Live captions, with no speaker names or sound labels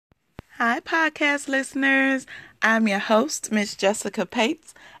Hi, podcast listeners. I'm your host, Miss Jessica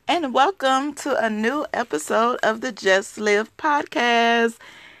Pates, and welcome to a new episode of the Just Live podcast.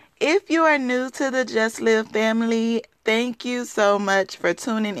 If you are new to the Just Live family, thank you so much for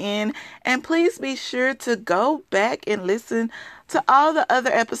tuning in, and please be sure to go back and listen to all the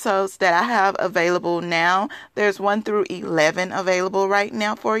other episodes that I have available now. There's 1 through 11 available right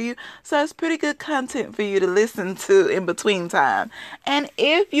now for you, so it's pretty good content for you to listen to in between time. And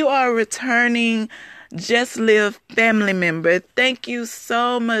if you are a returning Just Live family member, thank you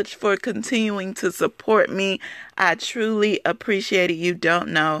so much for continuing to support me. I truly appreciate it. You don't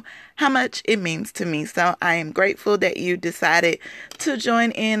know how much it means to me. So I am grateful that you decided to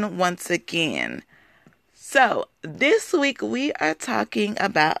join in once again. So this week we are talking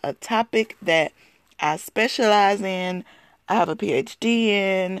about a topic that I specialize in. I have a PhD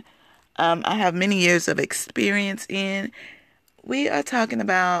in. I have many years of experience in. We are talking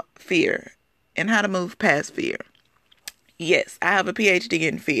about fear and how to move past fear. Yes, I have a PhD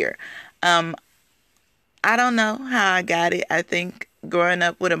in fear. I don't know how I got it. I think growing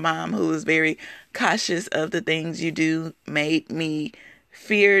up with a mom who was very cautious of the things you do made me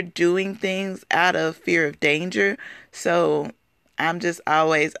fear doing things out of fear of danger. So I'm just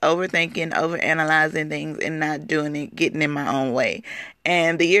always overthinking, overanalyzing things and not doing it, getting in my own way.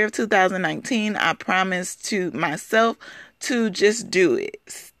 And the year of 2019, I promised to myself to just do it.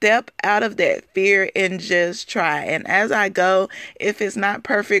 Step out of that fear and just try. And as I go, if it's not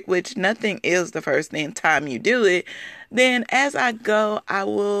perfect, which nothing is the first time you do it, then as I go, I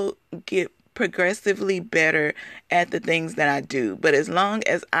will get progressively better at the things that I do. But as long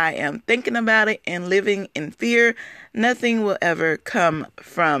as I am thinking about it and living in fear, nothing will ever come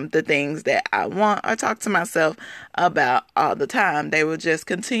from the things that I want or talk to myself about all the time. They will just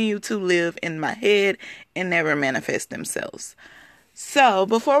continue to live in my head and never manifest themselves. So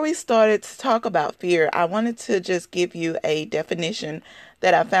before we started to talk about fear, I wanted to just give you a definition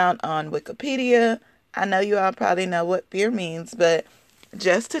that I found on Wikipedia. I know you all probably know what fear means, but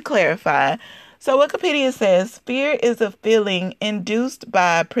just to clarify, so Wikipedia says fear is a feeling induced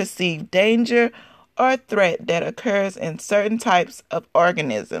by perceived danger or threat that occurs in certain types of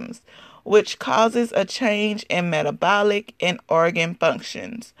organisms, which causes a change in metabolic and organ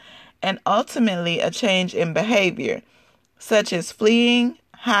functions, and ultimately a change in behavior, such as fleeing,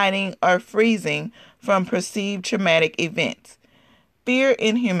 hiding, or freezing from perceived traumatic events. Fear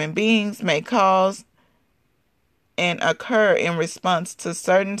in human beings may cause and occur in response to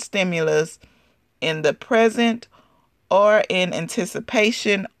certain stimulus in the present or in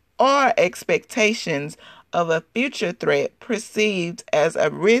anticipation or expectations of a future threat perceived as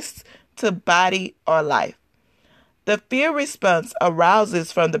a risk to body or life. The fear response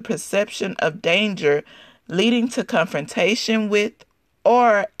arouses from the perception of danger leading to confrontation with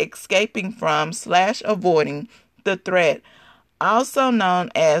or escaping from / avoiding the threat, also known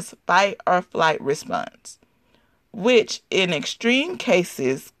as fight or flight response, which in extreme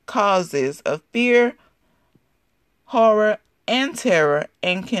cases causes a fear, horror, and terror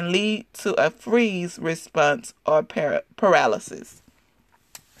and can lead to a freeze response or paralysis.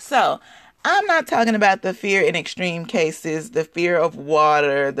 So, I'm not talking about the fear in extreme cases, the fear of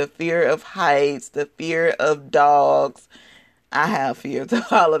water, the fear of heights, the fear of dogs. I have fears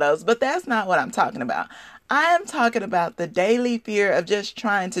of all of those, but that's not what I'm talking about. I am talking about the daily fear of just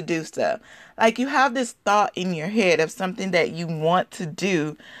trying to do stuff. Like you have this thought in your head of something that you want to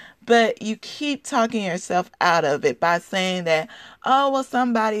do, but you keep talking yourself out of it by saying that, oh, well,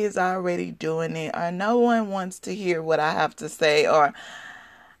 somebody is already doing it, or no one wants to hear what I have to say, or,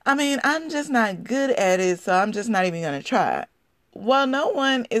 I'm just not good at it, so I'm just not even going to try. Well, no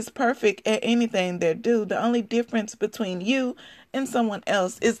one is perfect at anything they do. The only difference between you and someone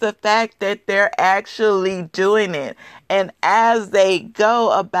else is the fact that they're actually doing it. And as they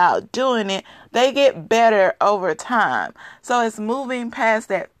go about doing it, they get better over time. So it's moving past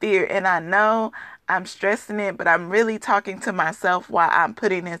that fear. And I know I'm stressing it, but I'm really talking to myself while I'm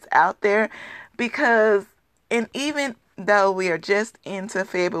putting this out there. Because, and even though we are just into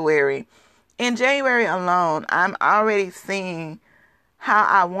February, in January alone, I'm already seeing how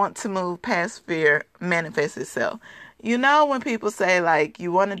I want to move past fear manifest itself. You know, when people say like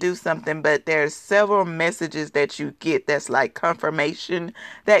you want to do something, but there's several messages that you get that's like confirmation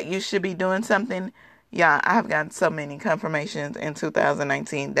that you should be doing something. Yeah, I've gotten so many confirmations in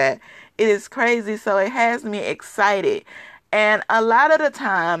 2019 that it is crazy. So it has me excited. And a lot of the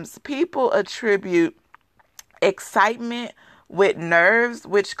times people attribute excitement with nerves,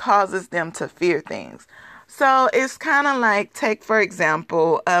 which causes them to fear things. So it's kind of like, take for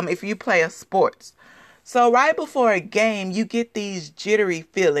example, if you play a sports. So right before a game, you get these jittery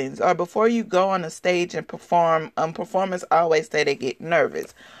feelings, or before you go on a stage and perform, performers always say they get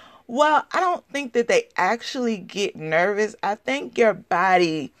nervous. Well, I don't think that they actually get nervous. I think your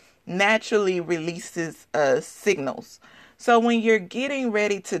body naturally releases signals. So when you're getting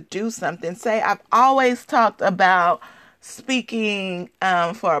ready to do something, say I've always talked about speaking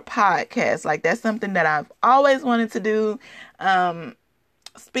for a podcast. Like that's something that I've always wanted to do.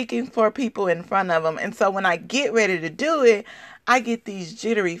 Speaking for people in front of them. And so when I get ready to do it, I get these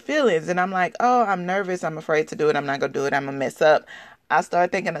jittery feelings and I'm like, oh, I'm nervous. I'm afraid to do it. I'm not going to do it. I'm going to mess up. I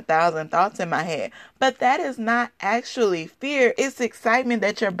start thinking 1,000 thoughts in my head. But that is not actually fear. It's excitement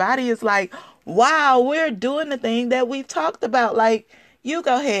that your body is like, wow, we're doing the thing that we've talked about. Like, you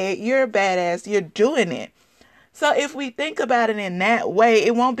go ahead. You're a badass. You're doing it. So if we think about it in that way,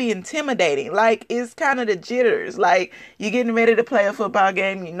 it won't be intimidating. Like, it's kind of the jitters. Like, you're getting ready to play a football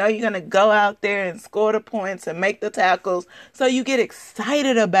game. You know you're going to go out there and score the points and make the tackles. So you get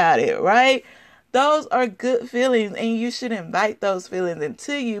excited about it, right? Those are good feelings, and you should invite those feelings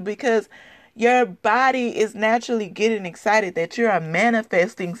into you because your body is naturally getting excited that you are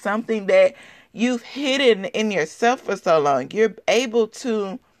manifesting something that you've hidden in yourself for so long. You're able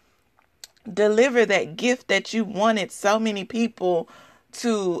to deliver that gift that you wanted so many people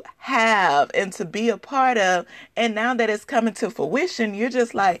to have and to be a part of. And now that it's coming to fruition, you're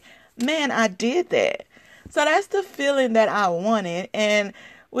just like, man, I did that. So that's the feeling that I wanted. And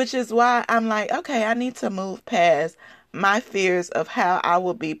which is why I'm like, okay, I need to move past my fears of how I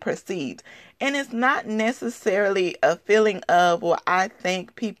will be perceived. And it's not necessarily a feeling of, well, I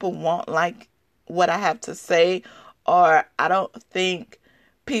think people won't like what I have to say, or I don't think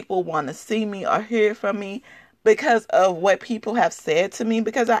people want to see me or hear from me because of what people have said to me,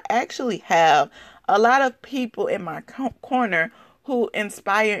 because I actually have a lot of people in my corner who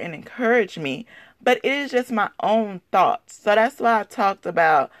inspire and encourage me, but it is just my own thoughts. So that's why I talked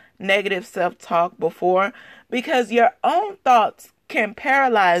about negative self-talk before, because your own thoughts can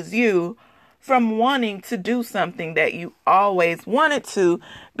paralyze you from wanting to do something that you always wanted to,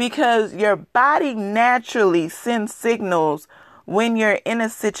 because your body naturally sends signals when you're in a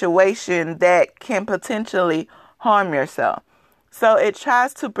situation that can potentially harm yourself. So it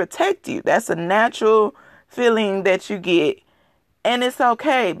tries to protect you. That's a natural feeling that you get. And it's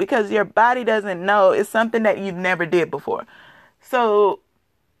okay because your body doesn't know. It's something that you've never did before. So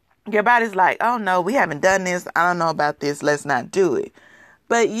your body's like, oh no, we haven't done this. I don't know about this. Let's not do it.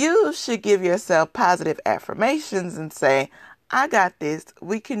 But you should give yourself positive affirmations and say, I got this.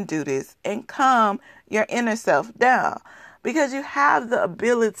 We can do this. And calm your inner self down. Because you have the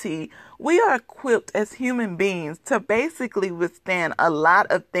ability, we are equipped as human beings to basically withstand a lot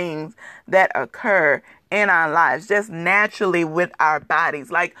of things that occur in our lives, just naturally with our bodies.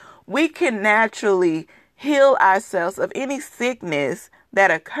 Like, we can naturally heal ourselves of any sickness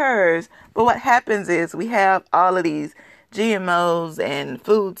that occurs. But what happens is we have all of these GMOs and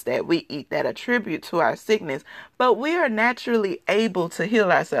foods that we eat that attribute to our sickness. But we are naturally able to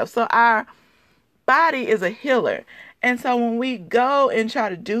heal ourselves. So our body is a healer. And so when we go and try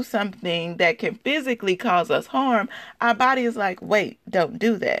to do something that can physically cause us harm, our body is like, wait, don't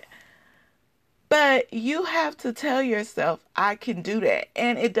do that. But you have to tell yourself, I can do that.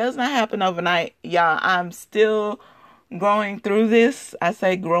 And it does not happen overnight, y'all. I'm still growing through this. I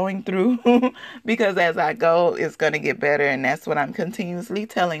say growing through because as I go, it's going to get better. And that's what I'm continuously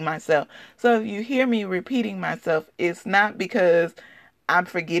telling myself. So if you hear me repeating myself, it's not because I'm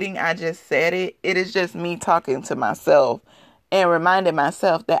forgetting I just said it. It is just me talking to myself and reminding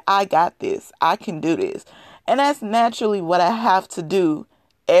myself that I got this. I can do this. And that's naturally what I have to do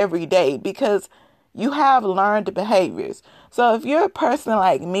every day because you have learned behaviors. So if you're a person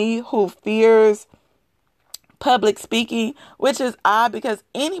like me who fears public speaking, which is odd because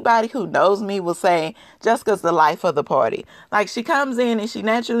anybody who knows me will say Jessica's the life of the party. Like, she comes in and she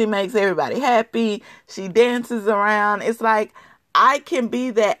naturally makes everybody happy. She dances around. It's like, I can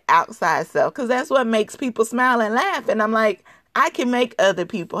be that outside self because that's what makes people smile and laugh. And I'm like, I can make other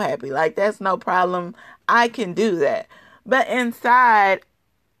people happy. Like, that's no problem. I can do that. But inside,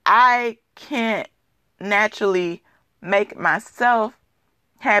 I can't naturally make myself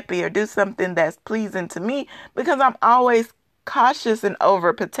happy or do something that's pleasing to me because I'm always cautious and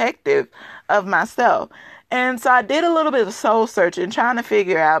overprotective of myself. And so I did a little bit of soul searching, trying to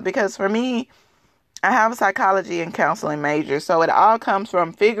figure out, because for me, I have a psychology and counseling major, so it all comes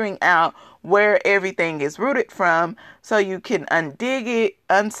from figuring out where everything is rooted from so you can undig it,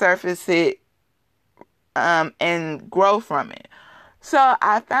 unsurface it, and grow from it. So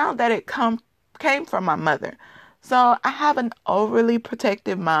I found that it came from my mother. So I have an overly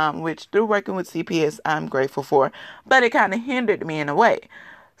protective mom, which through working with CPS, I'm grateful for, but it kind of hindered me in a way.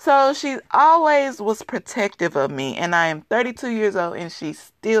 So she always was protective of me, and I am 32 years old, and she's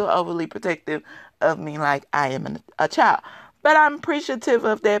still overly protective of me like I am a child. But I'm appreciative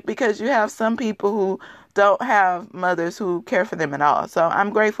of that because you have some people who don't have mothers who care for them at all. So I'm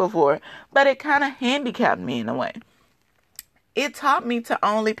grateful for it. But it kind of handicapped me in a way. It taught me to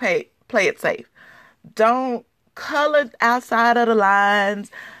only play it safe. Don't color outside of the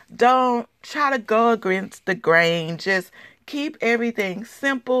lines. Don't try to go against the grain. Just keep everything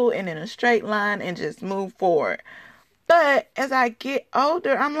simple and in a straight line and just move forward. But as I get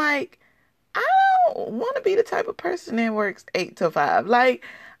older, I'm like, I don't want to be the type of person that works 8 to 5. Like,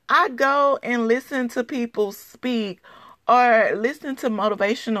 I go and listen to people speak or listen to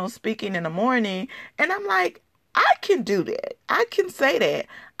motivational speaking in the morning, and I'm like, I can do that. I can say that.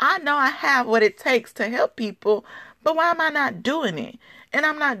 I know I have what it takes to help people, but why am I not doing it? And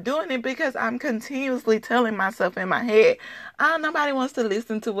I'm not doing it because I'm continuously telling myself in my head, nobody wants to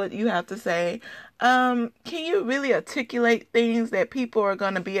listen to what you have to say. Can you really articulate things that people are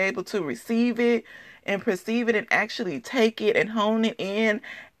going to be able to receive it and perceive it and actually take it and hone it in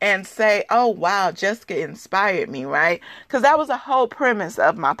and say, oh, wow, Jessica inspired me, right? Because that was the whole premise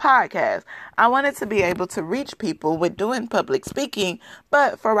of my podcast. I wanted to be able to reach people with doing public speaking.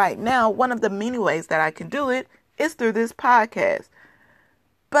 But for right now, one of the many ways that I can do it is through this podcast.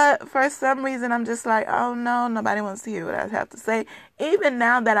 But for some reason, I'm just like, oh no, nobody wants to hear what I have to say. Even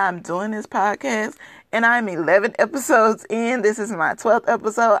now that I'm doing this podcast and I'm 11 episodes in, this is my 12th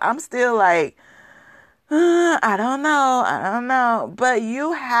episode, I'm still like, I don't know. But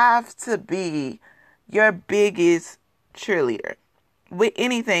you have to be your biggest cheerleader with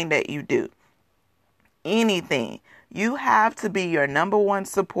anything that you do. Anything. You have to be your number one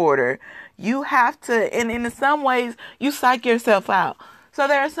supporter. You have to, and in some ways, you psych yourself out. So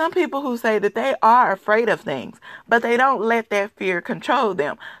there are some people who say that they are afraid of things, but they don't let that fear control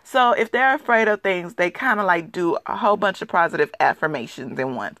them. So if they're afraid of things, they kind of like do a whole bunch of positive affirmations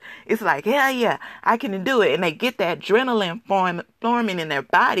in once. It's like, yeah, I can do it. And they get that adrenaline forming in their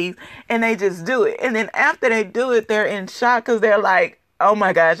bodies and they just do it. And then after they do it, they're in shock because they're like, oh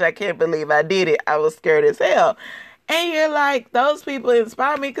my gosh, I can't believe I did it. I was scared as hell. And you're like, those people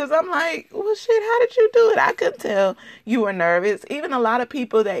inspire me because I'm like, well, shit, how did you do it? I could tell you were nervous. Even a lot of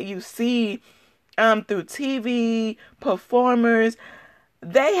people that you see through TV, performers,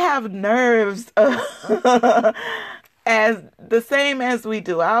 they have nerves as the same as we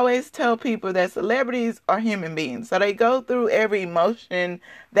do. I always tell people that celebrities are human beings. So they go through every emotion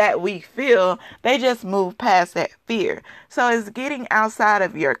that we feel. They just move past that fear. So it's getting outside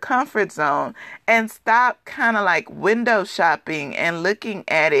of your comfort zone and stop kind of like window shopping and looking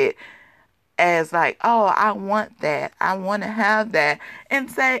at it as like, oh, I want that. I want to have that. And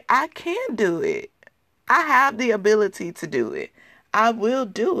say, I can do it. I have the ability to do it. I will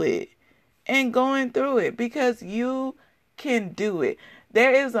do it. And going through it because you can do it.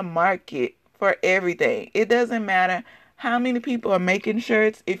 There is a market for everything. It doesn't matter how many people are making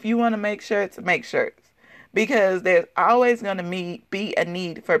shirts. If you want to make shirts, make shirts. Because there's always going to be a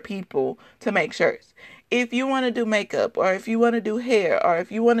need for people to make shirts. If you want to do makeup or if you want to do hair or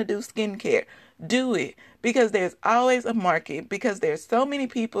if you want to do skincare, do it. Because there's always a market. Because there's so many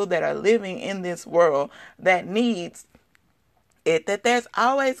people that are living in this world that needs it, that there's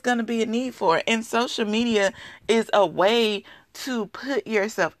always going to be a need for it. And social media is a way to put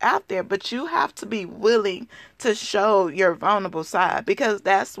yourself out there, but you have to be willing to show your vulnerable side because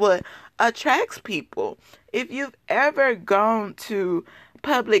that's what attracts people. If you've ever gone to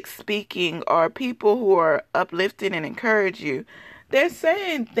public speaking or people who are uplifting and encourage you, they're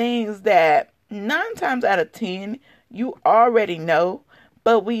saying things that 9 times out of 10 you already know.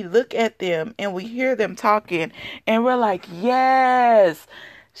 But we look at them and we hear them talking and we're like, yes,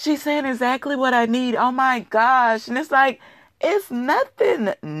 she's saying exactly what I need. Oh my gosh. And it's like, it's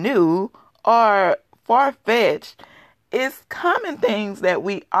nothing new or far-fetched. It's common things that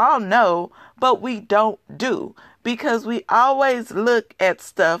we all know, but we don't do because we always look at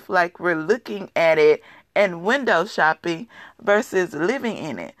stuff like we're looking at it and window shopping versus living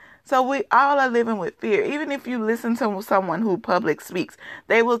in it. So we all are living with fear. Even if you listen to someone who public speaks,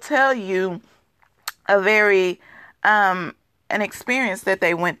 they will tell you a very, an experience that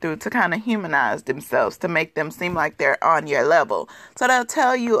they went through to kind of humanize themselves, to make them seem like they're on your level. So they'll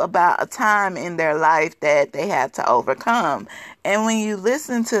tell you about a time in their life that they had to overcome. And when you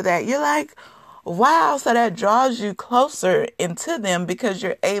listen to that, you're like, wow, so that draws you closer into them because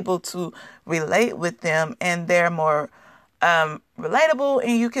you're able to relate with them and they're more relatable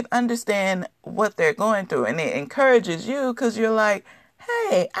and you can understand what they're going through. And it encourages you because you're like,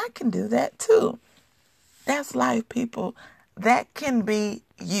 hey, I can do that too. That's life, people. That can be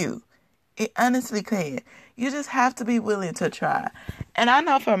you. It honestly can. You just have to be willing to try. And I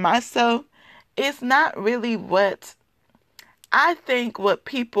know for myself, it's not really what I think what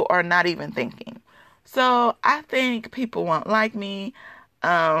people are not even thinking. So I think people won't like me.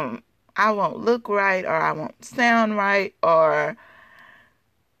 I won't look right, or I won't sound right, or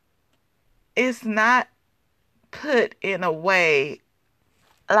it's not put in a way.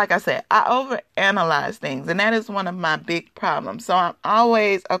 Like I said, I overanalyze things, and that is one of my big problems. So I'm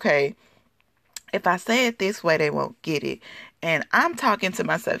always, okay, if I say it this way, they won't get it. And I'm talking to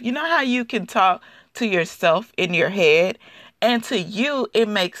myself. You know how you can talk to yourself in your head? And to you, it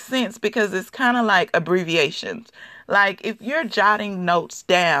makes sense because it's kind of like abbreviations. Like if you're jotting notes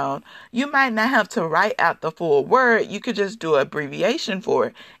down, you might not have to write out the full word. You could just do an abbreviation for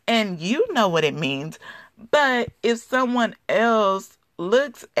it. And you know what it means. But if someone else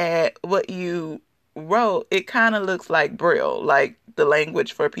looks at what you wrote, it kind of looks like Braille, like the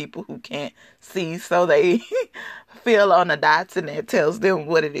language for people who can't see, so they fill on the dots and it tells them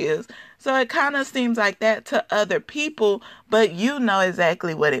what it is. So it kind of seems like that to other people, but you know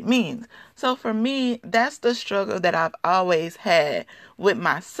exactly what it means. So for me, that's the struggle that I've always had with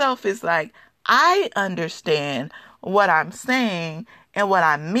myself. Is like, I understand what I'm saying and what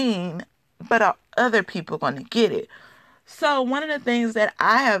I mean, but are other people going to get it? So one of the things that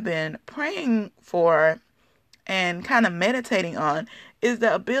I have been praying for and kind of meditating on is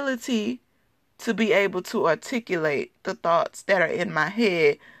the ability to be able to articulate the thoughts that are in my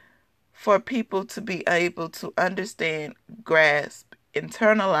head for people to be able to understand, grasp,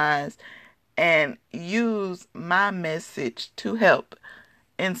 internalize, and use my message to help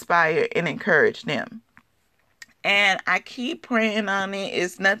inspire and encourage them. And I keep praying on it.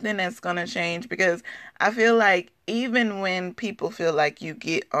 It's nothing that's going to change because I feel like even when people feel like you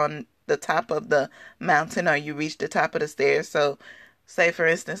get on the top of the mountain or you reach the top of the stairs, so say for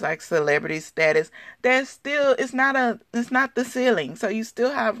instance like celebrity status, there's still, it's not the ceiling. So you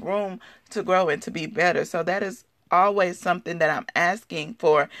still have room to grow and to be better. So that is always something that I'm asking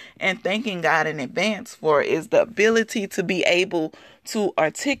for and thanking God in advance for, is the ability to be able to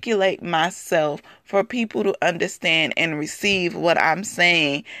articulate myself for people to understand and receive what I'm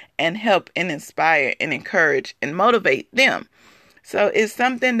saying and help and inspire and encourage and motivate them. So it's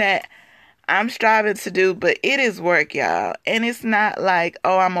something that I'm striving to do, but it is work, y'all. And it's not like,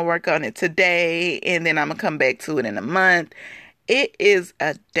 oh, I'm going to work on it today and then I'm going to come back to it in a month. It is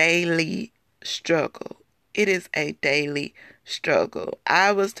a daily struggle. It is a daily struggle.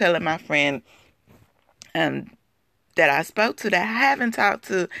 I was telling my friend that I spoke to, that I haven't talked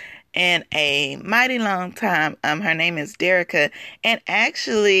to in a mighty long time. Her name is Derica, and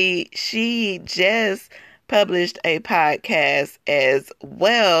actually she just published a podcast as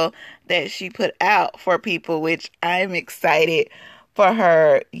well that she put out for people, which I'm excited for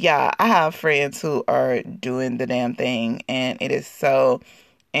her. Yeah, I have friends who are doing the damn thing, and it is so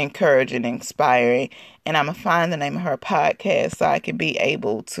encouraging and inspiring. And I'm going to find the name of her podcast so I can be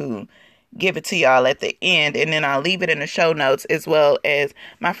able to give it to y'all at the end. And then I'll leave it in the show notes, as well as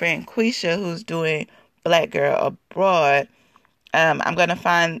my friend Quisha, who's doing Black Girl Abroad. I'm going to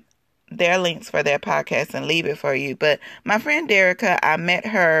find their links for their podcast and leave it for you. But my friend Derica, I met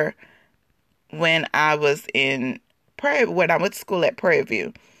her when I was when I went to school at Prairie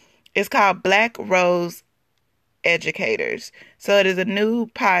View. It's called Black Rose Educators. So it is a new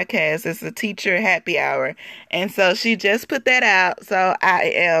podcast. It's a teacher happy hour. And so she just put that out. So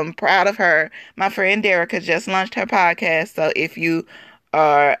I am proud of her. My friend Derica just launched her podcast. So if you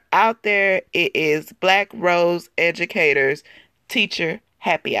are out there, it is Black Rose Educators Teacher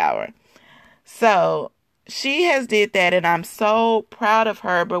Happy Hour. So she has did that, and I'm so proud of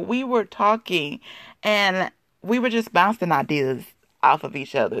her. But we were talking and we were just bouncing ideas off of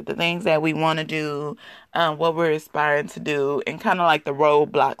each other, the things that we want to do, what we're aspiring to do, and kind of like the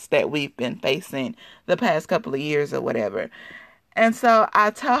roadblocks that we've been facing the past couple of years or whatever. And so I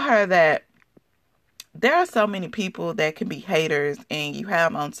tell her that there are so many people that can be haters, and you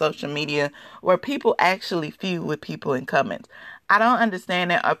have on social media where people actually feud with people in comments. I don't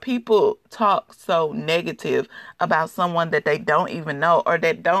understand that. Or people talk so negative about someone that they don't even know or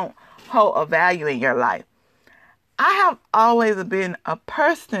that don't hold a value in your life. I have always been a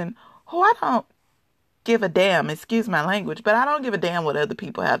person who I don't give a damn, excuse my language, but I don't give a damn what other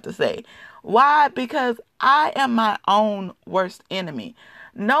people have to say. Why? Because I am my own worst enemy.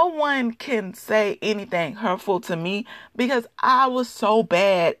 No one can say anything hurtful to me because I was so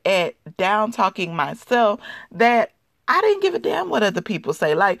bad at down talking myself that I didn't give a damn what other people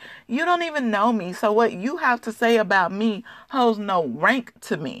say. Like, you don't even know me. So what you have to say about me holds no rank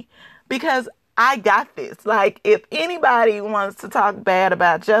to me, because I got this. Like, if anybody wants to talk bad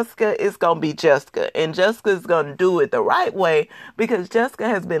about Jessica, it's going to be Jessica. And Jessica's going to do it the right way, because Jessica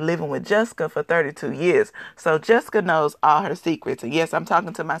has been living with Jessica for 32 years. So Jessica knows all her secrets. And yes, I'm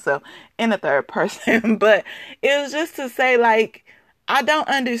talking to myself in the third person. But it was just to say, like, I don't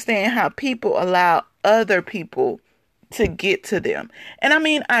understand how people allow other people to get to them. And I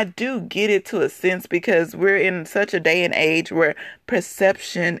mean, I do get it to a sense, because we're in such a day and age where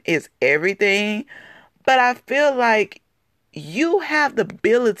perception is everything. But I feel like you have the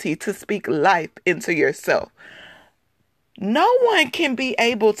ability to speak life into yourself. No one can be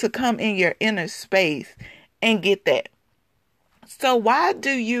able to come in your inner space and get that. So why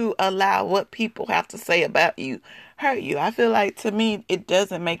do you allow what people have to say about you hurt you? I feel like, to me, it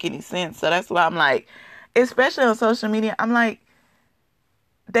doesn't make any sense. So that's why I'm like, especially on social media, I'm like,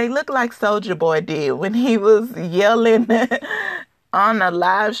 they look like Soulja Boy did when he was yelling on a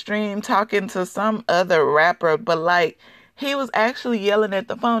live stream talking to some other rapper. But like, he was actually yelling at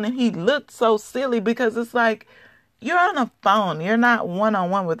the phone, and he looked so silly, because it's like, you're on a phone. You're not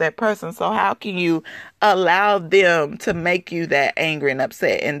one-on-one with that person. So how can you allow them to make you that angry and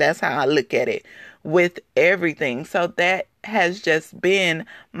upset? And that's how I look at it with everything. So that has just been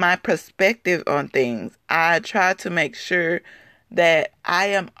my perspective on things. I try to make sure that I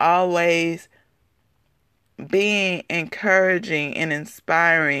am always being encouraging and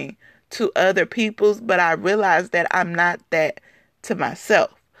inspiring to other people's, but I realize that I'm not that to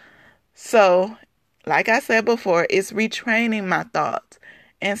myself. So, like I said before, it's retraining my thoughts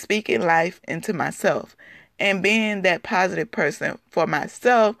and speaking life into myself and being that positive person for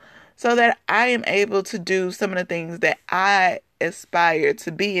myself, so that I am able to do some of the things that I aspire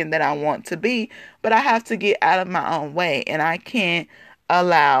to be and that I want to be. But I have to get out of my own way, and I can't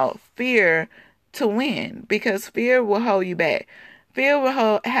allow fear to win, because fear will hold you back. Fear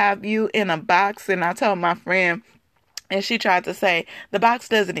will have you in a box. And I told my friend, and she tried to say, the box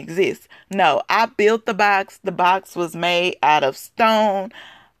doesn't exist. No, I built the box. The box was made out of stone.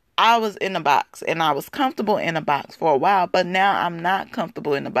 I was in a box, and I was comfortable in a box for a while, but now I'm not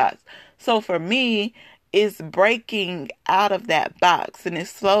comfortable in the box. So for me, it's breaking out of that box, and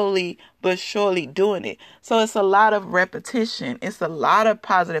it's slowly but surely doing it. So it's a lot of repetition. It's a lot of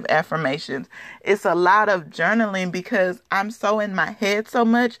positive affirmations. It's a lot of journaling, because I'm so in my head so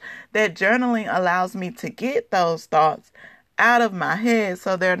much that journaling allows me to get those thoughts out of my head,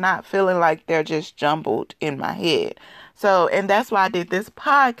 so they're not feeling like they're just jumbled in my head. So, and that's why I did this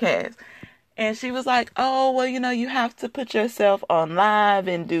podcast. And she was like, oh, well, you have to put yourself on live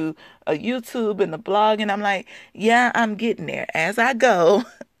and do a YouTube and a blog. And I'm like, yeah, I'm getting there. As I go,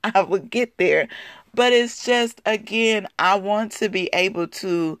 I will get there. But it's just, again, I want to be able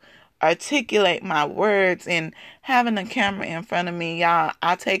to articulate my words, and having a camera in front of me, y'all,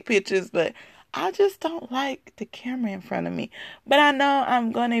 I take pictures, but I just don't like the camera in front of me. But I know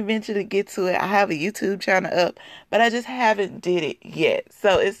I'm going to eventually get to it. I have a YouTube channel up, but I just haven't did it yet.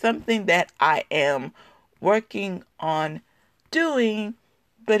 So it's something that I am working on doing,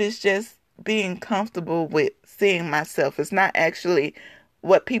 but it's just being comfortable with seeing myself. It's not actually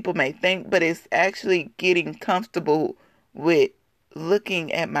what people may think, but it's actually getting comfortable with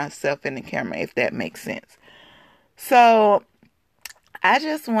looking at myself in the camera, if that makes sense. So I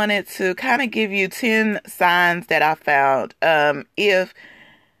just wanted to kind of give you 10 signs that I found if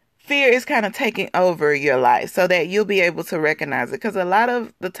fear is kind of taking over your life, so that you'll be able to recognize it. Because a lot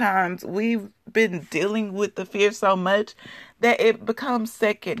of the times we've been dealing with the fear so much that it becomes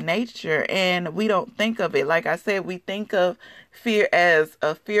second nature, and we don't think of it. Like I said, we think of fear as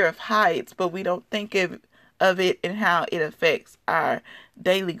a fear of heights, but we don't think of it and how it affects our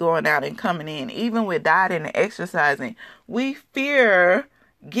daily going out and coming in. Even with dieting and exercising, we fear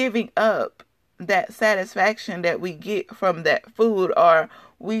giving up that satisfaction that we get from that food, or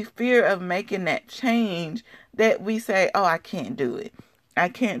we fear of making that change that we say, oh, I can't do it. I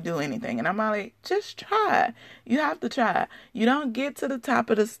can't do anything. And I'm like, just try. You have to try. You don't get to the top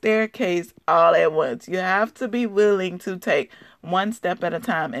of the staircase all at once. You have to be willing to take one step at a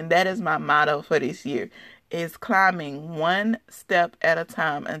time. And that is my motto for this year, is climbing one step at a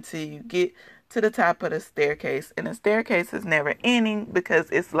time until you get to the top of the staircase. And the staircase is never ending, because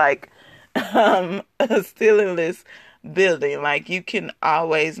it's like a ceilingless building. Like, you can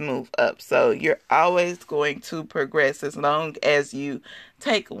always move up. So you're always going to progress as long as you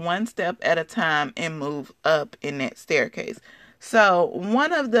take one step at a time and move up in that staircase. So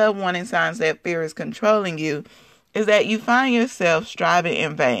one of the warning signs that fear is controlling you is that you find yourself striving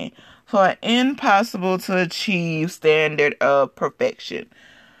in vain for an impossible to achieve standard of perfection.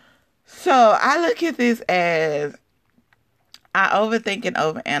 So I look at this as I overthink and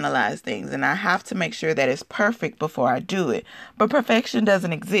overanalyze things, and I have to make sure that it's perfect before I do it. But perfection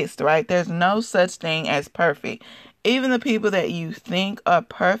doesn't exist, right? There's no such thing as perfect. Even the people that you think are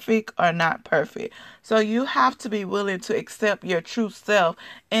perfect are not perfect. So you have to be willing to accept your true self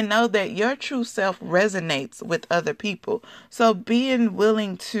and know that your true self resonates with other people. So being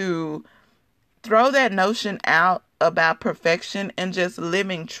willing to throw that notion out about perfection and just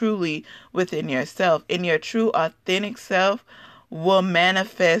living truly within yourself, and your true authentic self will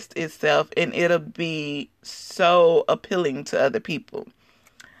manifest itself, and it'll be so appealing to other people.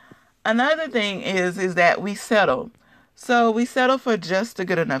 Another thing is that we settle. So we settle for just a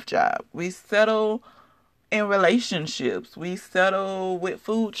good enough job. We settle in relationships. We settle with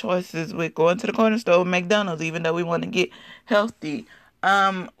food choices, with going to the corner store with McDonald's, even though we want to get healthy.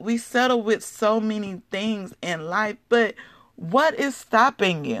 We settle with so many things in life, but what is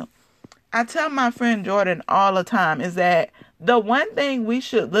stopping you? I tell my friend Jordan all the time is that the one thing we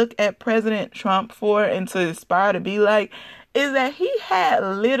should look at President Trump for and to aspire to be like is that he had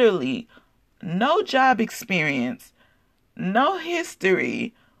literally no job experience, no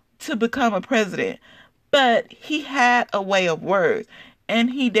history to become a president, but he had a way of words. And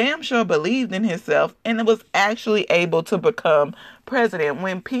he damn sure believed in himself and was actually able to become president.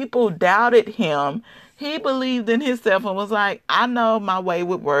 When people doubted him, he believed in himself and was like, I know my way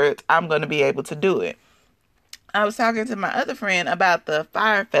with words. I'm going to be able to do it. I was talking to my other friend about the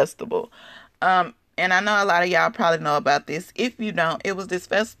Fire Festival. And I know a lot of y'all probably know about this. If you don't, it was this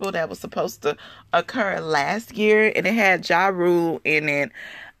festival that was supposed to occur last year, and it had Ja Rule in it.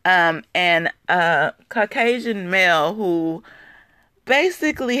 And a Caucasian male who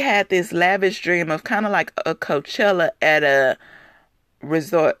basically had this lavish dream of kind of like a Coachella at a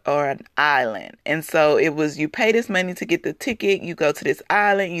resort or an island. And so it was, you pay this money to get the ticket, you go to this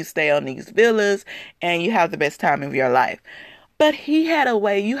island, you stay on these villas, and you have the best time of your life. But he had a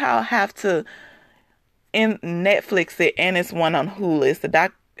way, you have to in Netflix it, and it's one on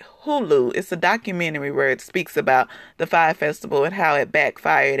Hulu. Hulu. It's a documentary where it speaks about the Fire Festival and how it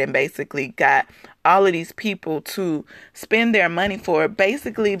backfired and basically got all of these people to spend their money for it,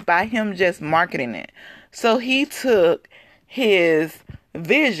 basically by him just marketing it. So he took his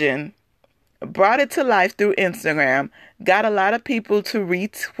vision, brought it to life through Instagram, got a lot of people to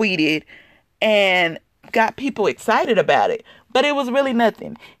retweet it, and got people excited about it. But it was really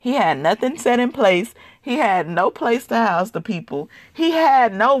nothing. He had nothing set in place. He had no place to house the people. He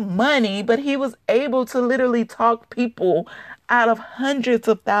had no money, but he was able to literally talk people out of hundreds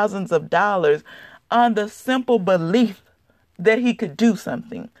of thousands of dollars on the simple belief that he could do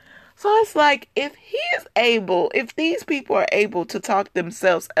something. So it's like, if these people are able to talk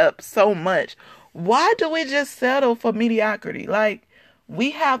themselves up so much, why do we just settle for mediocrity? Like,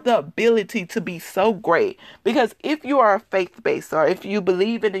 we have the ability to be so great, because if you are faith-based, or if you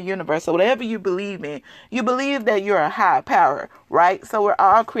believe in the universe, or whatever you believe in, you believe that you're a high power, right? So we're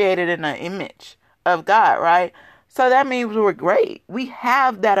all created in the image of God, right? So that means we're great. We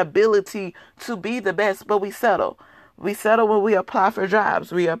have that ability to be the best, but we settle. We settle when we apply for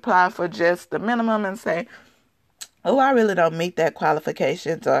jobs. We apply for just the minimum and say, oh, I really don't meet that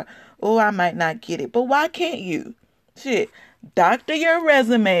qualifications, or, oh, I might not get it. But why can't you? Shit. Doctor your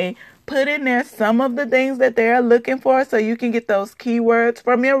resume, put in there some of the things that they're looking for so you can get those keywords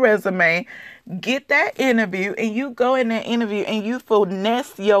from your resume, get that interview, and you go in that interview and you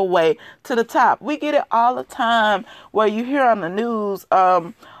finesse your way to the top. We get it all the time where you hear on the news,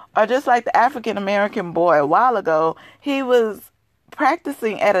 or just like the African American boy a while ago, he was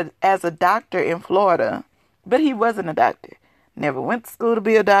practicing as a doctor in Florida, but he wasn't a doctor. Never went to school to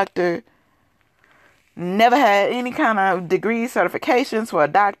be a doctor. Never had any kind of degree certifications for a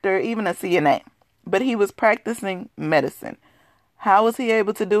doctor, even a CNA. But he was practicing medicine. How was he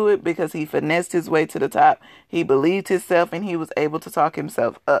able to do it? Because he finessed his way to the top. He believed himself, and he was able to talk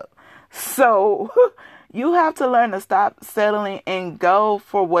himself up. So you have to learn to stop settling and go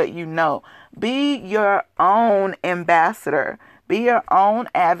for what you know. Be your own ambassador. Be your own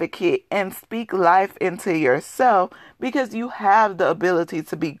advocate and speak life into yourself, because you have the ability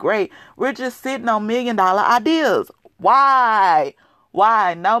to be great. We're just sitting on $1 million ideas. Why?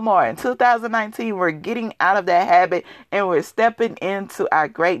 Why? No more. In 2019, we're getting out of that habit and we're stepping into our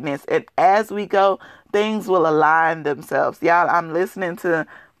greatness. And as we go, things will align themselves. Y'all, I'm listening to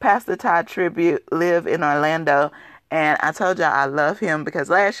Pastor Todd Tribbett live in Orlando. And I told y'all I love him because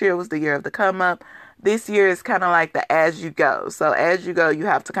last year was the year of the come up. This year is kind of like the as you go. So as you go, you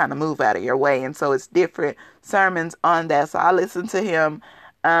have to kind of move out of your way. And so it's different sermons on that. So I listen to him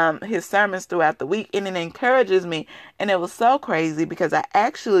his sermons throughout the week, and it encourages me. And it was so crazy because I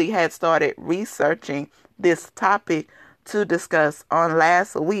actually had started researching this topic to discuss on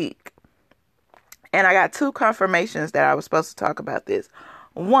last week. And I got 2 confirmations that I was supposed to talk about this.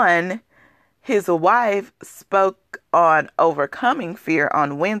 One, his wife spoke on overcoming fear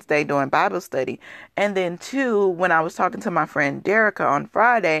on Wednesday during Bible study. And then 2, when I was talking to my friend Derica on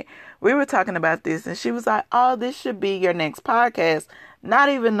Friday, we were talking about this, and she was like, oh, this should be your next podcast, not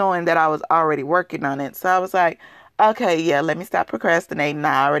even knowing that I was already working on it. So I was like, okay, yeah, let me stop procrastinating.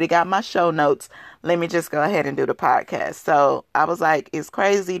 I already got my show notes. Let me just go ahead and do the podcast. So I was like, it's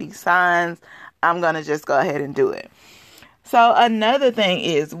crazy, these signs. I'm going to just go ahead and do it. So another thing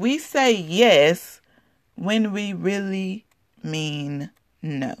is, we say yes when we really mean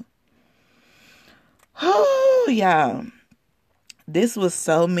no. Oh, y'all. This was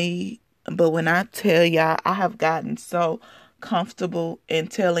so me, but when I tell y'all, I have gotten so comfortable in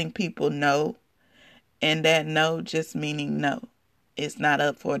telling people no, and that no just meaning no. It's not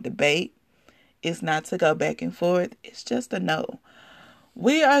up for debate. It's not to go back and forth. It's just a no.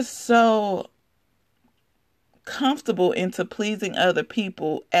 We are so comfortable into pleasing other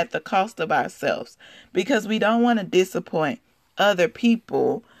people at the cost of ourselves because we don't want to disappoint other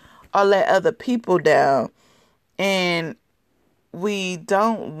people or let other people down. And we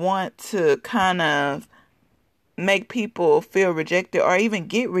don't want to kind of make people feel rejected or even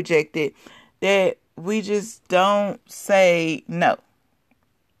get rejected, that we just don't say no.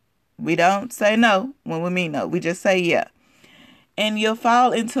 We don't say no when we mean no. We just say yeah. And you'll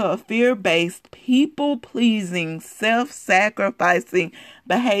fall into a fear-based, people-pleasing, self-sacrificing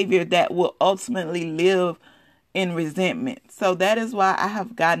behavior that will ultimately live in resentment. So that is why I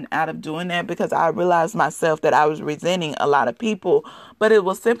have gotten out of doing that, because I realized myself that I was resenting a lot of people, but it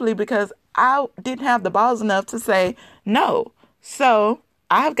was simply because I didn't have the balls enough to say no. So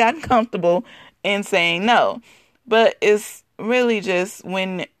I have gotten comfortable in saying no, but it's really just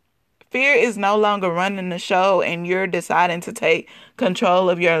when fear is no longer running the show and you're deciding to take control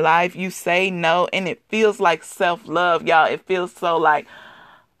of your life, you say no, and it feels like self-love, y'all. It feels so like,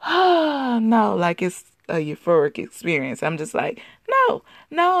 oh, no, like it's a euphoric experience. I'm just like, no.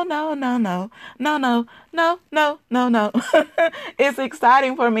 It's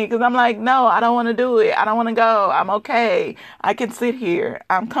exciting for me because I'm like, no, I don't want to do it. I don't want to go. I'm okay. I can sit here.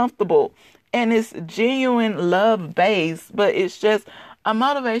 I'm comfortable. And it's genuine love based, but it's just a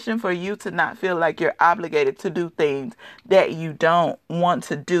motivation for you to not feel like you're obligated to do things that you don't want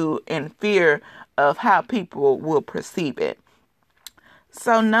to do in fear of how people will perceive it.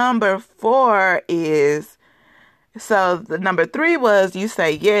 So number 4 is, so the number 3 was you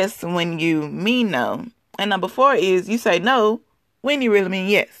say yes when you mean no. And number 4 is you say no when you really mean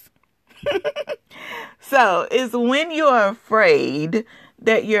yes. So it's when you're afraid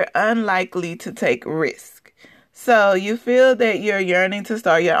that you're unlikely to take risk. So you feel that you're yearning to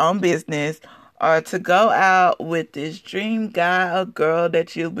start your own business or to go out with this dream guy or girl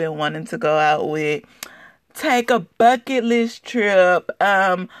that you've been wanting to go out with. Take a bucket list trip,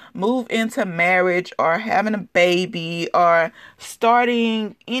 move into marriage or having a baby or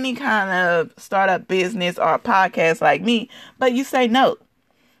starting any kind of startup business or a podcast like me. But you say no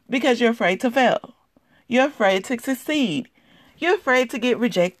because you're afraid to fail. You're afraid to succeed. You're afraid to get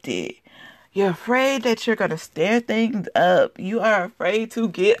rejected. You're afraid that you're going to stir things up. You are afraid to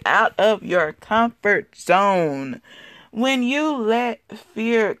get out of your comfort zone. When you let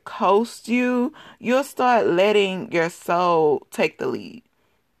fear coast you, you'll start letting your soul take the lead.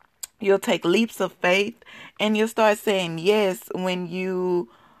 You'll take leaps of faith and you'll start saying yes when you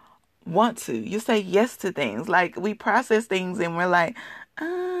want to. You say yes to things. Like we process things and we're like,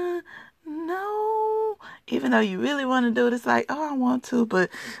 no. Even though you really want to do it, it's like, oh, I want to, but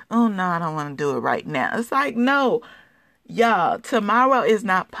oh no, I don't want to do it right now. It's like, no. Y'all, tomorrow is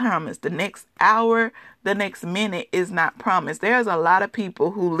not promised. The next hour, the next minute is not promised. There's a lot of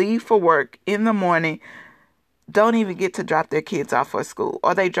people who leave for work in the morning, don't even get to drop their kids off for school.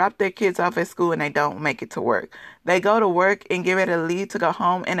 Or they drop their kids off at school and they don't make it to work. They go to work and get ready to leave to go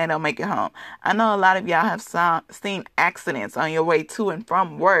home and they don't make it home. I know a lot of y'all have seen accidents on your way to and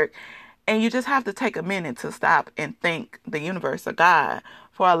from work. And you just have to take a minute to stop and thank the universe or God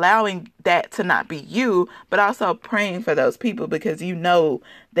for allowing that to not be you, but also praying for those people because you know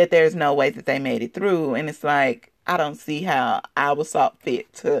that there's no way that they made it through. And it's like, I don't see how I was thought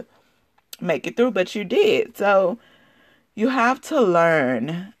fit to make it through, but you did. So you have to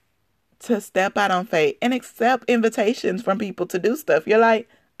learn to step out on faith and accept invitations from people to do stuff. You're like,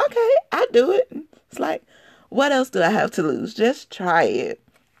 okay, I'll do it. It's like, what else do I have to lose? Just try it.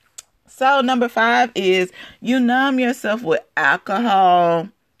 So number 5 is you numb yourself with alcohol,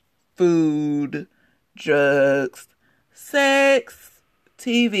 food, drugs, sex,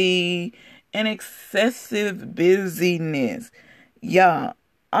 TV, and excessive busyness. Y'all,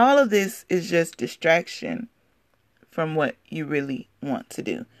 all of this is just distraction from what you really want to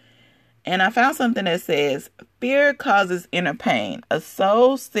do. And I found something that says, fear causes inner pain, a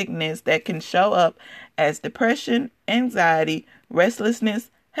soul sickness that can show up as depression, anxiety,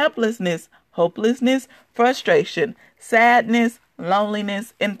 restlessness, helplessness, hopelessness, frustration, sadness,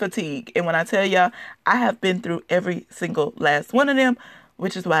 loneliness, and fatigue. And when I tell y'all, I have been through every single last one of them,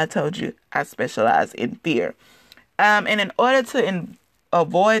 which is why I told you I specialize in fear. And in order to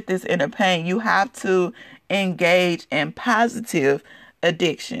avoid this inner pain, you have to engage in positive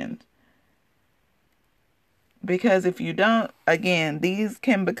addictions. Because if you don't, again, these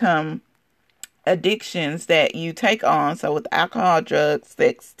can become addictions that you take on. So with alcohol, drugs,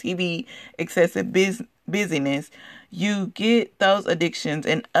 sex, TV, excessive busyness, you get those addictions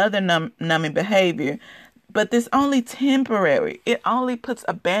and other numbing behavior. But this only temporary. It only puts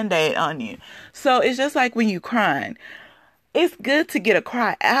a Band-Aid on you. So it's just like when you crying. It's good to get a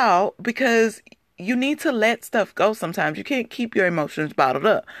cry out because you need to let stuff go sometimes. You can't keep your emotions bottled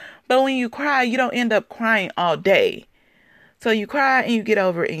up. But when you cry, you don't end up crying all day. So you cry and you get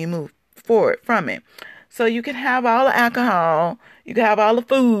over it and you move forward from it. So you can have all the alcohol, you can have all the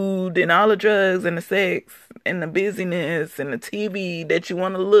food and all the drugs and the sex and the busyness and the TV that you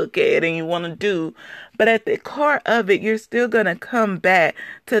want to look at and you want to do. But at the core of it, you're still going to come back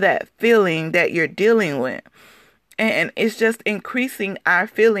to that feeling that you're dealing with. And it's just increasing our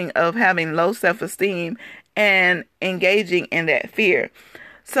feeling of having low self-esteem and engaging in that fear.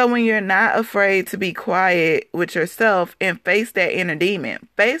 So when you're not afraid to be quiet with yourself and face that inner demon,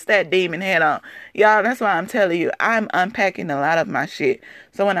 face that demon head on. Y'all, that's why I'm telling you, I'm unpacking a lot of my shit.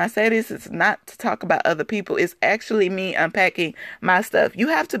 So when I say this, it's not to talk about other people. It's actually me unpacking my stuff. You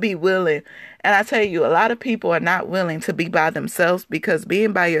have to be willing. And I tell you, a lot of people are not willing to be by themselves because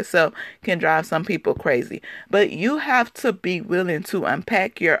being by yourself can drive some people crazy. But you have to be willing to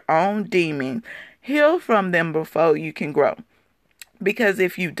unpack your own demons, heal from them before you can grow. Because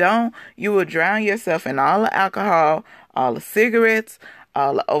if you don't, you will drown yourself in all the alcohol, all the cigarettes,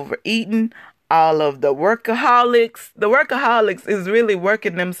 all the overeating, all of the workaholics. The workaholics is really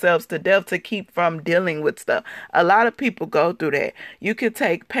working themselves to death to keep from dealing with stuff. A lot of people go through that. You could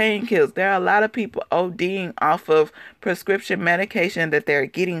take painkillers. There are a lot of people ODing off of prescription medication that they're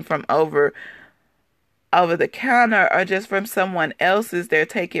getting from over the counter or just from someone else's. They're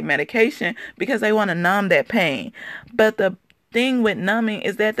taking medication because they want to numb that pain. But the thing with numbing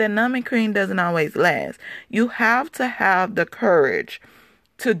is that the numbing cream doesn't always last. You have to have the courage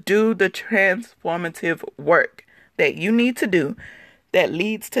to do the transformative work that you need to do that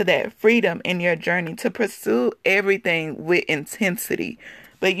leads to that freedom in your journey to pursue everything with intensity.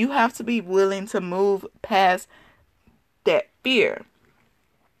 But you have to be willing to move past that fear.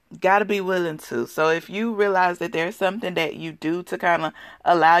 Got to be willing to. So if you realize that there's something that you do to kind of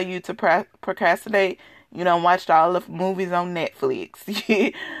allow you to procrastinate, you done watched all the movies on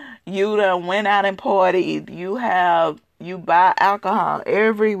Netflix. You done went out and partied. You buy alcohol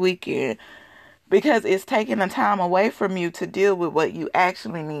every weekend because it's taking the time away from you to deal with what you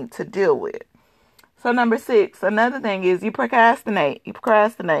actually need to deal with. So number 6, another thing is you procrastinate.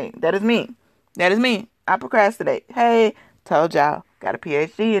 That is me. I procrastinate. Hey, told y'all, got a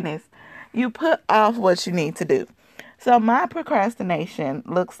PhD in this. You put off what you need to do. So my procrastination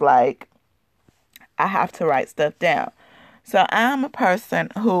looks like I have to write stuff down. So I'm a person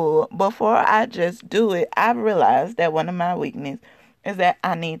who, before I just do it, I've realized that one of my weaknesses is that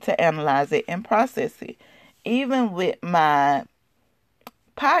I need to analyze it and process it. Even with my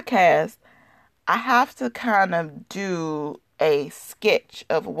podcast, I have to kind of do a sketch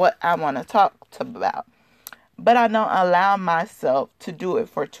of what I want to talk about. But I don't allow myself to do it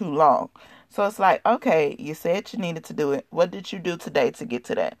for too long. So it's like, okay, you said you needed to do it. What did you do today to get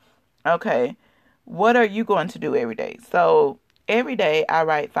to that? Okay. What are you going to do every day? So every day I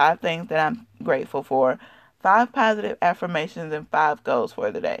write 5 things that I'm grateful for, 5 positive affirmations, and 5 goals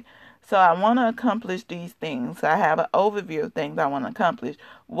for the day. So I want to accomplish these things. I have an overview of things I want to accomplish.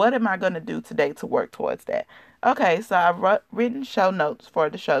 What am I going to do today to work towards that? Okay, so I've written show notes for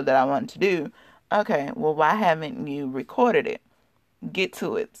the show that I want to do. Okay, well, why haven't you recorded it? Get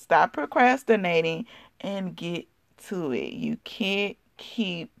to it. Stop procrastinating and get to it. You can't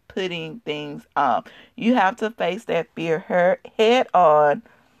keep putting things off. You have to face that fear head on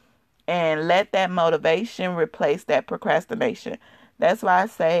and let that motivation replace that procrastination. That's why I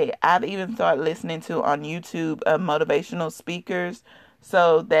say I've even started listening to on YouTube motivational speakers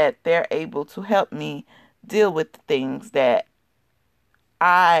so that they're able to help me deal with the things that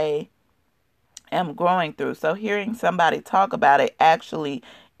I am growing through. So hearing somebody talk about it actually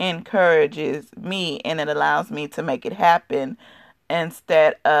encourages me, and it allows me to make it happen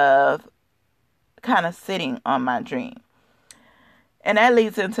instead of kind of sitting on my dream. And that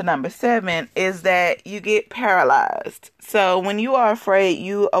leads into number 7, is that you get paralyzed. So when you are afraid,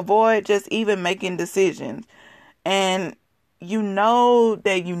 you avoid just even making decisions. And you know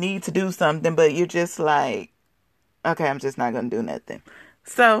that you need to do something, but you're just like, okay, I'm just not going to do nothing.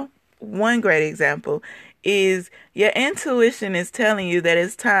 So one great example is your intuition is telling you that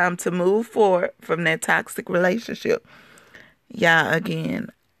it's time to move forward from that toxic relationship. Yeah, again,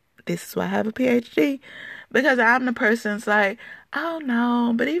 this is why I have a PhD. Because I'm the person that's like, oh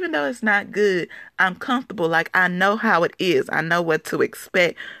no, but even though it's not good, I'm comfortable. Like, I know how it is. I know what to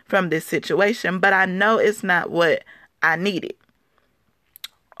expect from this situation, but I know it's not what I needed.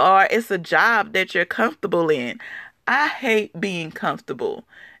 Or it's a job that you're comfortable in. I hate being comfortable.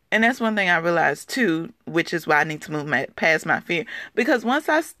 And that's one thing I realized too, which is why I need to move past my fear. Because once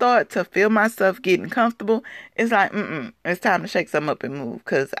I start to feel myself getting comfortable, it's like, it's time to shake something up and move.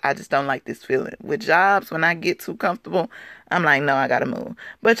 Because I just don't like this feeling. With jobs, when I get too comfortable, I'm like, no, I got to move.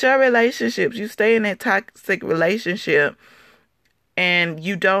 But your relationships, you stay in that toxic relationship and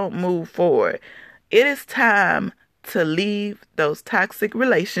you don't move forward. It is time to leave those toxic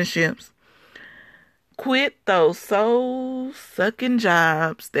relationships. Quit those soul-sucking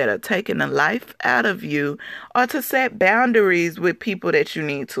jobs that are taking the life out of you, or to set boundaries with people that you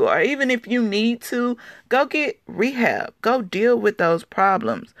need to. Or even if you need to, go get rehab. Go deal with those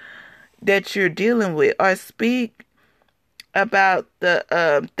problems that you're dealing with, or speak about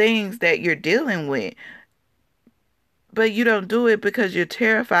the things that you're dealing with. But you don't do it because you're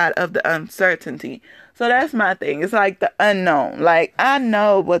terrified of the uncertainty. So that's my thing. It's like the unknown. Like, I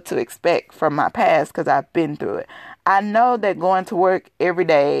know what to expect from my past because I've been through it. I know that going to work every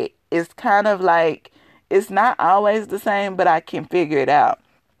day is kind of like, it's not always the same, but I can figure it out.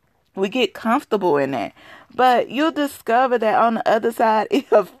 We get comfortable in that. But you'll discover that on the other side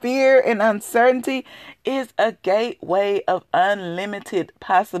of fear and uncertainty is a gateway of unlimited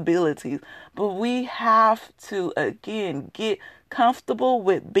possibilities. But we have to, again, get comfortable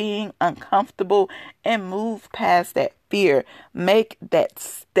with being uncomfortable and move past that fear. Make that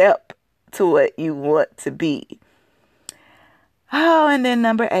step to what you want to be. Oh, and then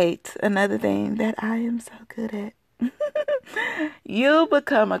number 8, another thing that I am so good at. You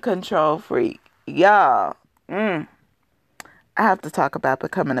become a control freak. Y'all, I have to talk about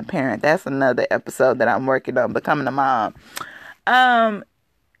becoming a parent. That's another episode that I'm working on, becoming a mom. I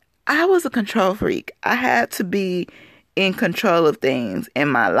was a control freak. I had to be in control of things in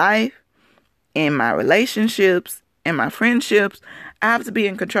my life, in my relationships, in my friendships. I have to be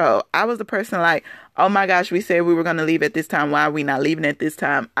in control. I was the person like, oh my gosh, we said we were going to leave at this time. Why are we not leaving at this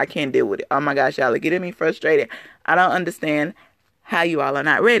time? I can't deal with it. Oh my gosh, y'all are getting me frustrated. I don't understand how you all are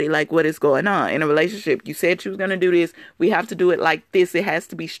not ready. Like, what is going on in a relationship? You said you was going to do this. We have to do it like this. It has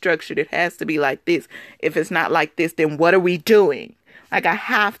to be structured. It has to be like this. If it's not like this, then what are we doing? Like, I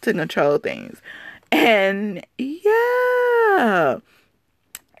have to control things. And yeah,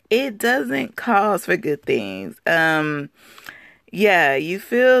 it doesn't cause for good things. Yeah, you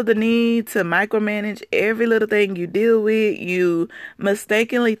feel the need to micromanage every little thing you deal with. You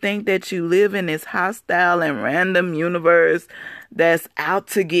mistakenly think that you live in this hostile and random universe that's out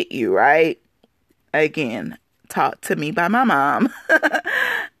to get you, right? Again, taught to me by my mom.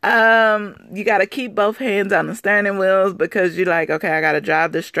 You got to keep both hands on the steering wheels because you're like, okay, I got to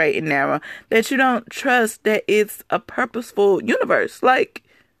drive this straight and narrow. That you don't trust that it's a purposeful universe. Like,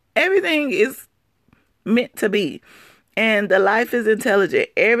 everything is meant to be. And the life is intelligent.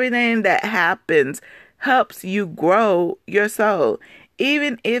 Everything that happens helps you grow your soul,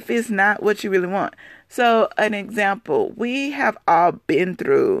 even if it's not what you really want. So, an example, we have all been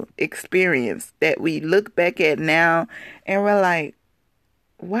through experience that we look back at now and we're like,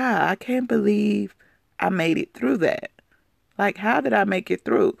 wow, I can't believe I made it through that. Like, how did I make it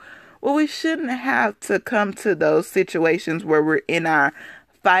through? Well, we shouldn't have to come to those situations where we're in our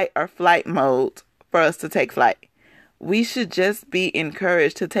fight or flight mode for us to take flight. We should just be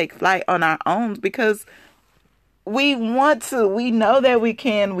encouraged to take flight on our own because we want to. We know that we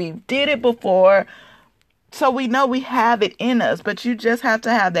can. We did it before. So we know we have it in us. But you just have to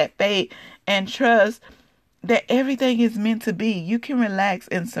have that faith and trust that everything is meant to be. You can relax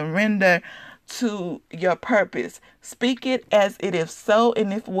and surrender to your purpose. Speak it as it is so,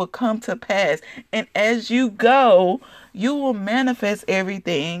 and it will come to pass. And as you go, you will manifest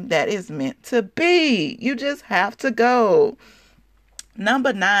everything that is meant to be. You just have to go.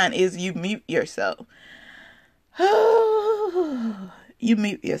 Number 9 is you mute yourself. You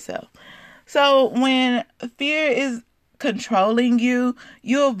mute yourself. So when fear is controlling you,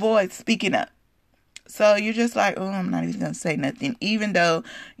 you avoid speaking up. So you're just like, oh, I'm not even going to say nothing. Even though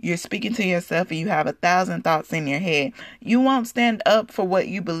you're speaking to yourself and you have 1,000 thoughts in your head, you won't stand up for what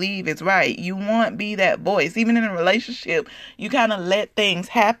you believe is right. You won't be that voice. Even in a relationship, you kind of let things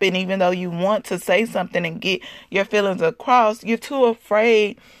happen even though you want to say something and get your feelings across. You're too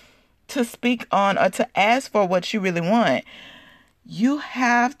afraid to speak on or to ask for what you really want. You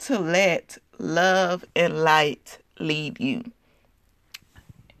have to let love and light lead you.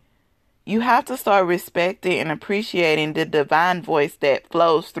 You have to start respecting and appreciating the divine voice that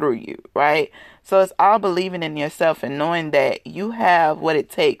flows through you, right? So it's all believing in yourself and knowing that you have what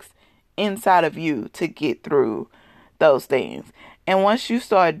it takes inside of you to get through those things. And once you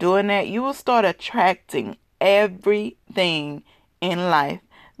start doing that, you will start attracting everything in life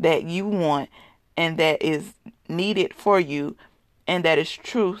that you want and that is needed for you and that is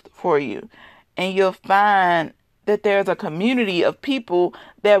truth for you. And you'll find that there's a community of people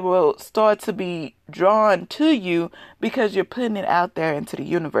that will start to be drawn to you because you're putting it out there into the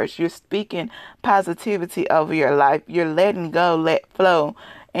universe. You're speaking positivity over your life. You're letting go, let flow,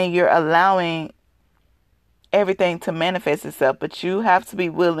 and you're allowing everything to manifest itself. But you have to be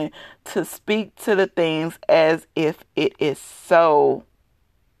willing to speak to the things as if it is so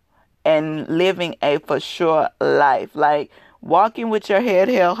and living a for sure life. Like walking with your head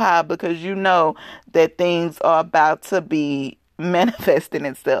held high because you know that things are about to be manifesting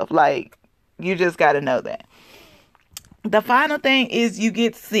itself. Like, you just got to know that. The final thing is you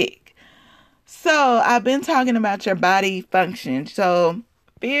get sick. So I've been talking about your body function. So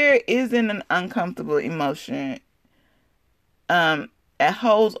fear isn't an uncomfortable emotion. It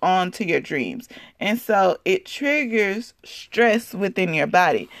holds on to your dreams. And so it triggers stress within your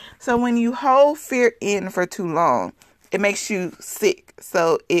body. So when you hold fear in for too long, it makes you sick.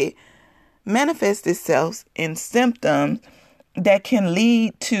 So it manifests itself in symptoms that can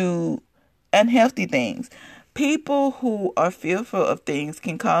lead to unhealthy things. People who are fearful of things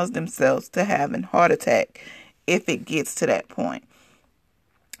can cause themselves to have a heart attack if it gets to that point.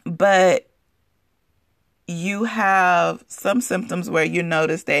 But you have some symptoms where you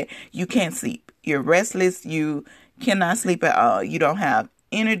notice that you can't sleep. You're restless. You cannot sleep at all. You don't have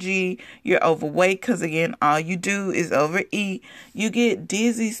energy. You're overweight because, again, all you do is overeat. You get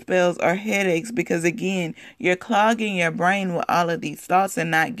dizzy spells or headaches because, again, you're clogging your brain with all of these thoughts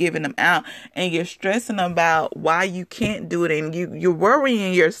and not giving them out. And you're stressing about why you can't do it. And you're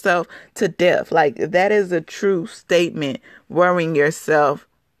worrying yourself to death. Like, that is a true statement, worrying yourself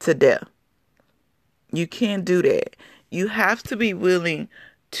to death. You can't do that. You have to be willing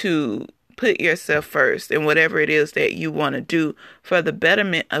to put yourself first in whatever it is that you want to do for the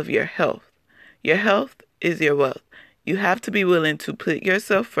betterment of your health. Your health is your wealth. You have to be willing to put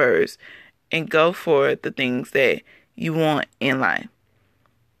yourself first and go for the things that you want in life.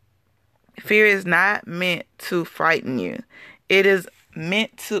 Fear is not meant to frighten you. It is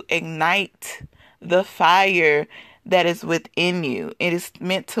meant to ignite the fire that is within you. It is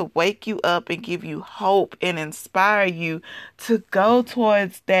meant to wake you up and give you hope and inspire you to go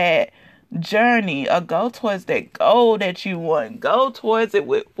towards that journey or go towards that goal that you want. Go towards it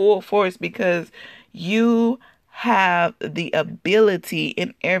with full force because you have the ability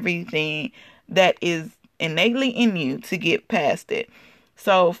and everything that is innately in you to get past it.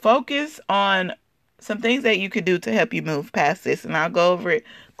 So focus on some things that you could do to help you move past this. And I'll go over it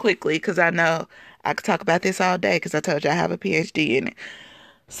quickly because I know I could talk about this all day because I told you I have a PhD in it.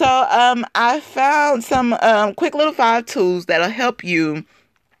 So I found some quick little 5 tools that'll help you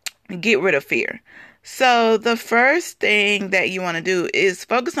get rid of fear. So the first thing that you want to do is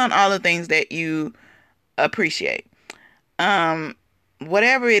focus on all the things that you appreciate.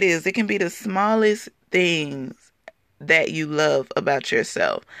 Whatever it is, it can be the smallest things that you love about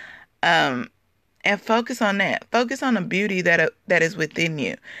yourself. And focus on that. Focus on the beauty that is within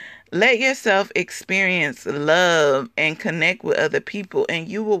you. Let yourself experience love and connect with other people, and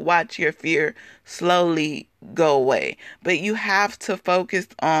you will watch your fear slowly go away. But you have to focus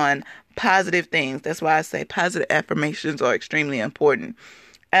on positive things. That's why I say positive affirmations are extremely important.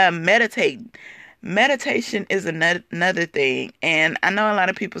 Meditate. Meditation is another thing. And I know a lot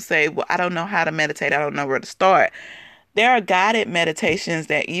of people say, well, I don't know how to meditate. I don't know where to start. There are guided meditations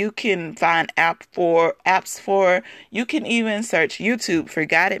that you can find apps for. You can even search YouTube for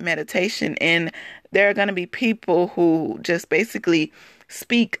guided meditation. And there are going to be people who just basically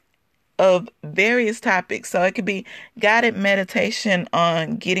speak of various topics. So it could be guided meditation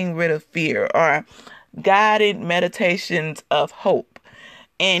on getting rid of fear or guided meditations of hope.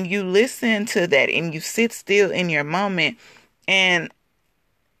 and you listen to that and you sit still in your moment, and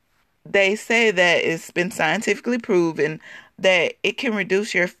they say that it's been scientifically proven that it can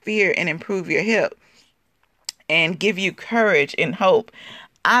reduce your fear and improve your health and give you courage and hope.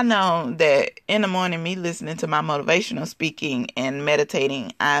 I know that in the morning, me listening to my motivational speaking and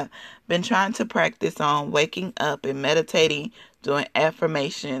meditating, I've been trying to practice on waking up and meditating, doing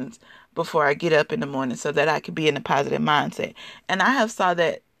affirmations before I get up in the morning so that I can be in a positive mindset. And I have saw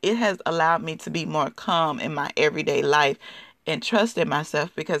that it has allowed me to be more calm in my everyday life and trust in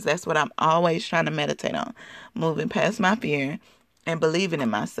myself, because that's what I'm always trying to meditate on, moving past my fear and believing in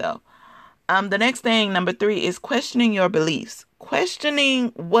myself. The next thing, number 3, is questioning your beliefs. Questioning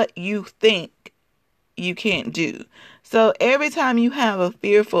what you think you can't do. So every time you have a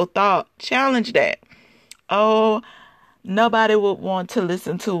fearful thought, challenge that. Oh, nobody would want to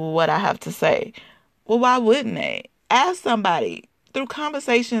listen to what I have to say. Well, why wouldn't they? Ask somebody. Through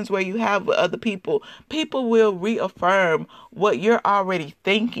conversations where you have with other people, people will reaffirm what you're already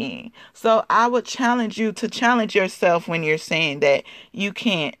thinking. So I would challenge you to challenge yourself when you're saying that you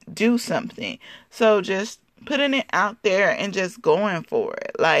can't do something. So just putting it out there and just going for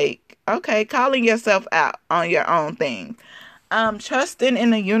it. Like, okay, calling yourself out on your own things. Trusting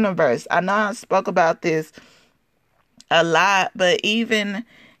in the universe. I know I spoke about this a lot, but even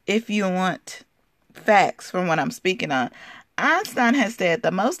if you want facts from what I'm speaking on, Einstein has said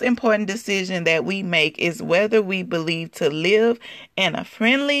the most important decision that we make is whether we believe to live in a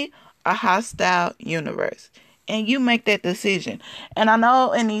friendly or hostile universe. And you make that decision. And I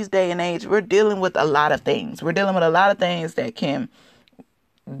know in these day and age, we're dealing with a lot of things. We're dealing with a lot of things that can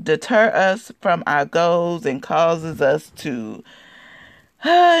deter us from our goals and causes us to,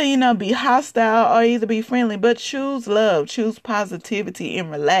 be hostile or either be friendly. But choose love, choose positivity, and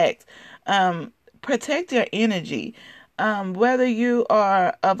relax. Protect your energy. Whether you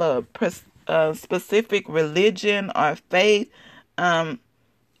are of a specific religion or faith,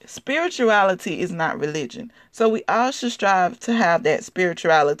 spirituality is not religion. So we all should strive to have that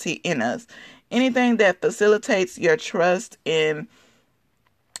spirituality in us. Anything that facilitates your trust in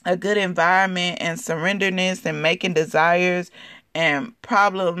a good environment and surrenderness and making desires and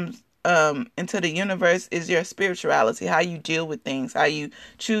problems into the universe is your spirituality, how you deal with things, how you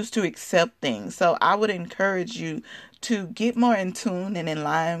choose to accept things. So I would encourage you to get more in tune and in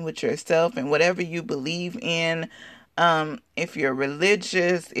line with yourself and whatever you believe in. If you're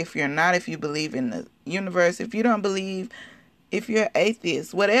religious, if you're not, if you believe in the universe, if you don't believe, if you're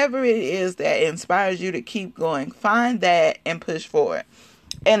atheist, whatever it is that inspires you to keep going, find that and push forward.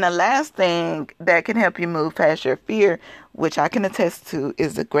 And the last thing that can help you move past your fear, which I can attest to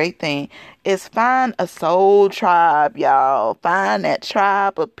is a great thing, is find a soul tribe, y'all. Find that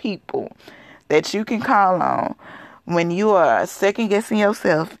tribe of people that you can call on when you are second guessing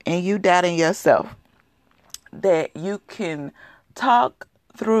yourself and you doubting yourself, that you can talk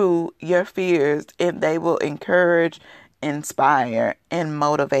through your fears and they will encourage, inspire, and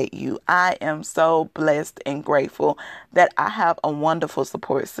motivate you. I am so blessed and grateful that I have a wonderful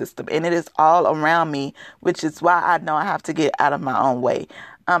support system, and it is all around me, which is why I know I have to get out of my own way.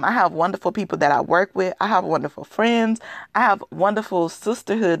 I have wonderful people that I work with. I have wonderful friends. I have wonderful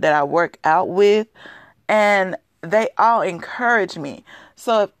sisterhood that I work out with, and they all encourage me.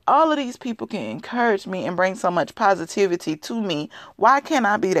 So if all of these people can encourage me and bring so much positivity to me, why can't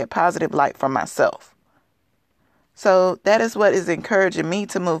I be that positive light for myself? So that is what is encouraging me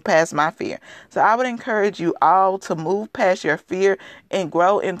to move past my fear. So I would encourage you all to move past your fear and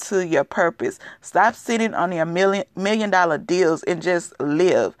grow into your purpose. Stop sitting on your million dollar deals and just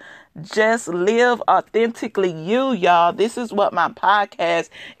live. Just live authentically you, y'all. This is what my podcast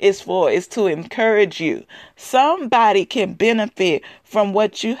is for, is to encourage you. Somebody can benefit from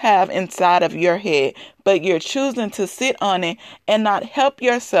what you have inside of your head, but you're choosing to sit on it and not help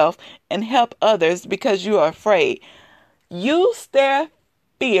yourself and help others because you are afraid. You stare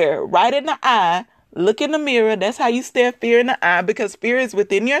fear right in the eye. Look in the mirror. That's how you stare fear in the eye, because fear is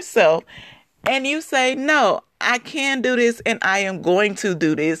within yourself. And you say, no, I can do this, and I am going to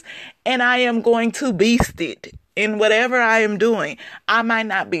do this, and I am going to beast it in whatever I am doing. I might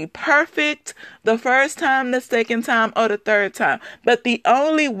not be perfect the first time, the second time, or the third time, but the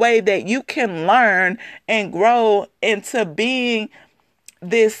only way that you can learn and grow into being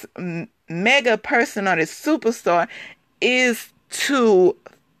this mega person or this superstar is to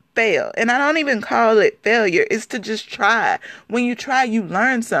fail. And I don't even call it failure. It's to just try. When you try, you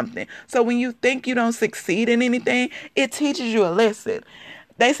learn something. So when you think you don't succeed in anything, it teaches you a lesson.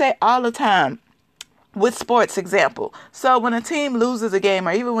 They say all the time with sports example. So when a team loses a game,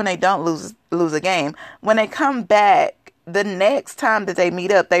 or even when they don't lose a game, when they come back the next time that they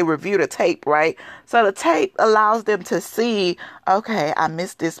meet up, they review the tape, right? So the tape allows them to see, okay, I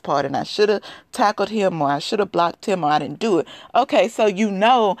missed this part and I should have tackled him, or I should have blocked him, or I didn't do it. Okay, so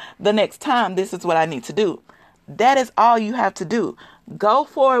the next time this is what I need to do. That is all you have to do. Go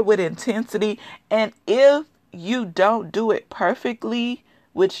for it with intensity. And if you don't do it perfectly,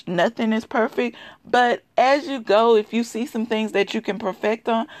 which nothing is perfect, but as you go, if you see some things that you can perfect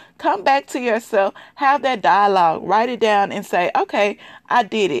on, come back to yourself, have that dialogue, write it down and say, okay, I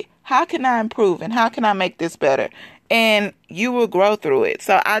did it. How can I improve and how can I make this better? And you will grow through it.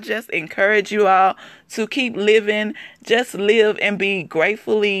 So I just encourage you all to keep living, just live and be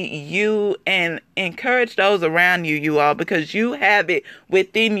gratefully you, and encourage those around you, you all, because you have it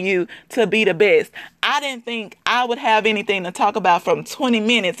within you to be the best. I didn't think I would have anything to talk about from 20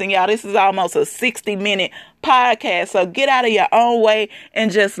 minutes. And y'all, this is almost a 60-minute podcast. So get out of your own way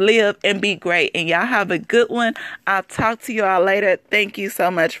and just live and be great. And y'all have a good one. I'll talk to you all later. Thank you so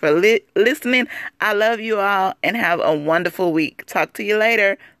much for listening. I love you all and have a wonderful week. Talk to you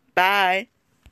later. Bye.